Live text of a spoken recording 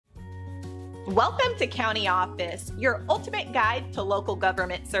Welcome to County Office, your ultimate guide to local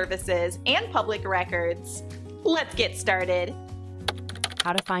government services and public records. Let's get started.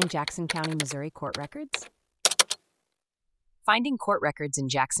 How to find Jackson County, Missouri court records? Finding court records in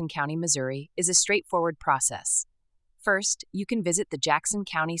Jackson County, Missouri is a straightforward process. First, you can visit the Jackson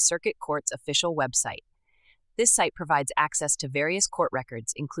County Circuit Court's official website. This site provides access to various court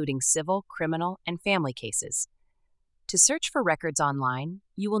records, including civil, criminal, and family cases. To search for records online,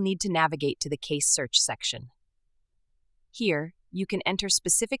 you will need to navigate to the Case Search section. Here, you can enter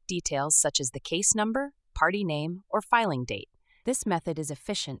specific details such as the case number, party name, or filing date. This method is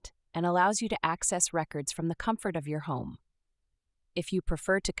efficient and allows you to access records from the comfort of your home. If you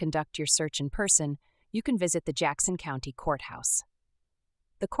prefer to conduct your search in person, you can visit the Jackson County Courthouse.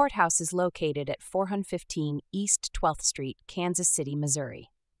 The courthouse is located at 415 East 12th Street, Kansas City, Missouri.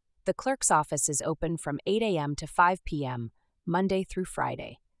 The clerk's office is open from 8 a.m. to 5 p.m., Monday through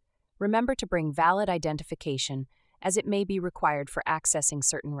Friday. Remember to bring valid identification, as it may be required for accessing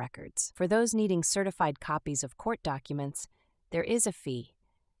certain records. For those needing certified copies of court documents, there is a fee.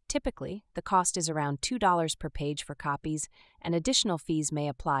 Typically, the cost is around $2 per page for copies, and additional fees may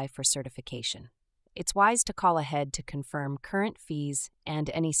apply for certification. It's wise to call ahead to confirm current fees and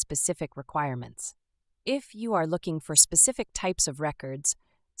any specific requirements. If you are looking for specific types of records,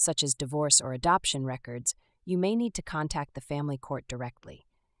 such as divorce or adoption records, you may need to contact the family court directly.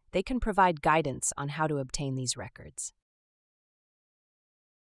 They can provide guidance on how to obtain these records.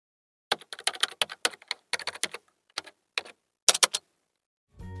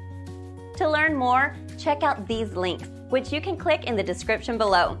 To learn more, check out these links, which you can click in the description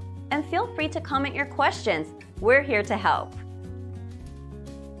below. And feel free to comment your questions. We're here to help.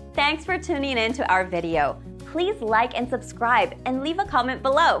 Thanks for tuning in to our video. Please like and subscribe and leave a comment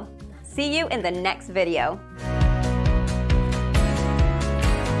below. See you in the next video.